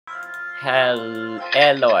Hello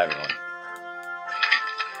everyone,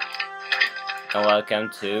 and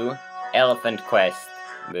welcome to Elephant Quest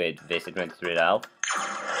with Visit Ralph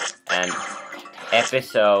and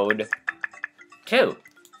episode 2.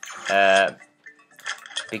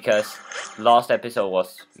 Because last episode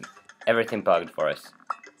was everything bugged for us.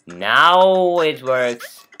 Now it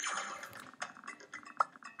works.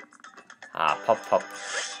 Pop.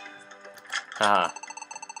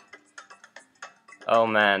 Oh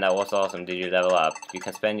man, that was awesome. Did you level up? You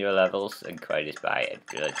can spend your levels and credits by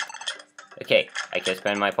agility. Okay, I can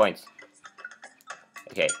spend my points.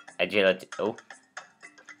 Okay, agility. Oh.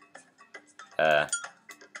 I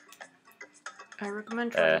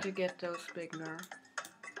recommend trying to get those bigger.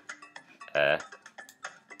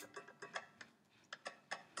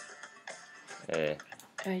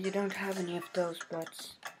 You don't have any of those, but...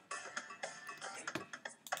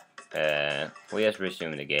 We just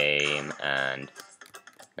resume the game, and...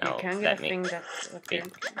 You can get a thing that's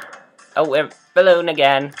apparently... Oh, we're balloon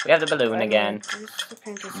again! We have the balloon again! This is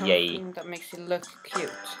apparently Yay. something that makes you look cute.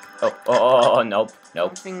 Oh, nope.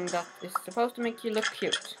 Something that is supposed to make you look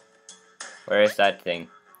cute. Where is that thing?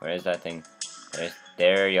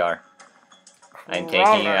 There you are. I'm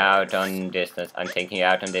taking you out on distance. I'm taking you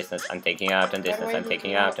out on distance. I'm taking you out on distance. I'm taking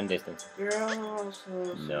you out on distance. You're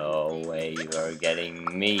also... No way you are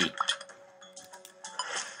getting me.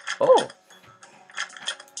 Oh.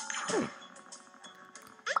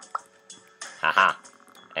 Haha.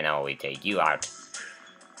 And now we take you out.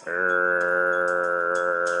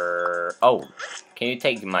 Oh. Can you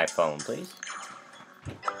take my phone, please?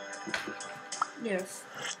 Yes.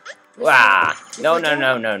 Wow. No.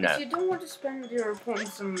 If you don't want to spend your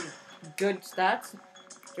points on good stats,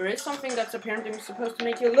 there is something that's apparently supposed to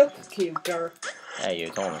make you look cuter. Yeah, you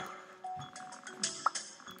told me.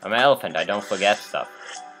 I'm an elephant, I don't forget stuff.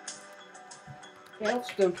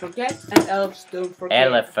 Elves don't forget, and elves don't forget.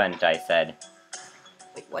 Elephant, I said.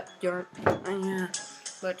 Wait, what? You're... yeah.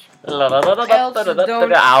 But... Elves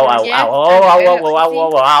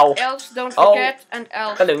don't forget, and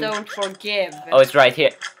elves don't forgive. Oh, it's right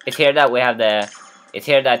here. It's here that we have the... It's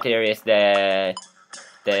here that there is the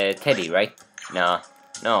teddy, right? No.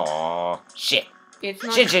 Shit. It's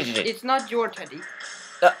not, Shit. It's not your teddy.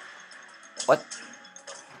 What?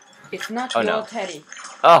 It's not your teddy.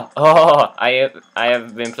 Oh, I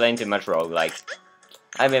have been playing too much roguelike.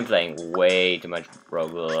 I've been playing way too much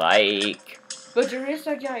roguelike. But there is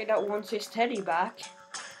a guy that wants his teddy back.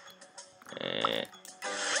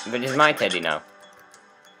 But it's my teddy now.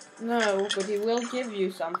 No, but he will give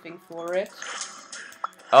you something for it.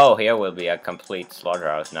 Oh, here will be a complete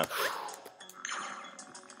slaughterhouse now.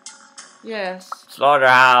 Yes.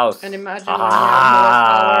 Slaughterhouse! And imagine when you're more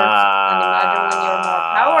powerful. And imagine when you're more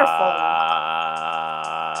powerful.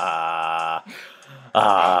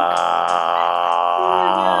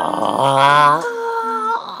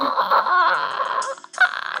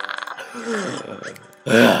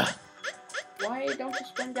 Why don't you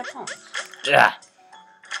spend your points? Yeah.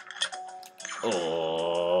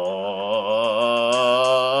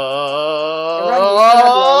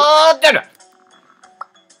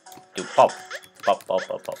 Do pop.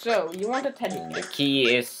 So, you want a teddy? The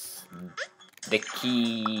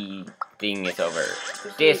key thing is over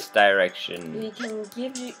this direction. He'll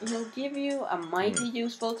give you a mighty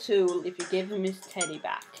useful tool if you give him his teddy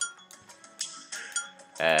back.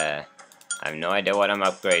 I have no idea what I'm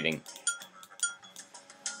upgrading.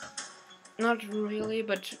 Not really,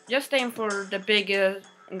 but just aim for the bigger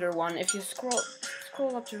one. If you scroll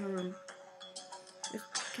up to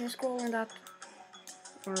can you scroll in that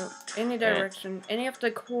or any direction, any of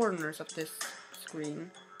the corners of this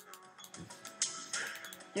screen.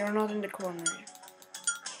 You're not in the corner.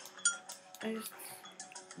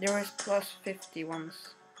 There is plus 50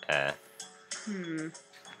 ones.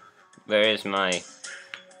 Where is my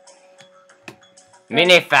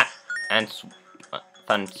mini fun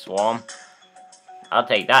swarm? I'll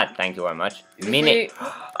take that, thank you very much.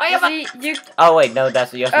 Oh wait, no,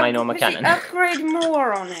 that's just my normal cannon. Upgrade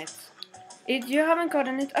more on it. You haven't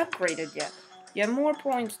gotten it upgraded yet. You have more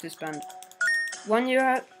points to spend. One you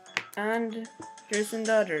have, and here's in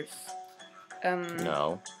the others.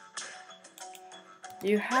 No.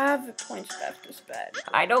 You have points left to spend.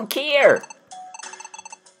 I don't care.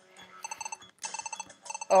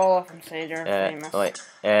 All of them say they're famous. Wait.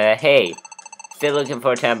 Hey. Still looking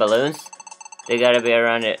for 10 balloons? They gotta be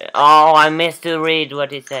around it. Oh, I missed to read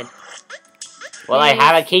what he said. Well, I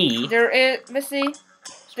have a key. There is, let's see.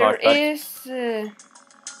 There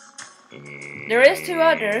is 2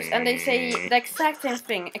 others, and they say the exact same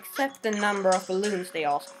thing, except the number of balloons they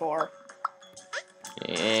ask for.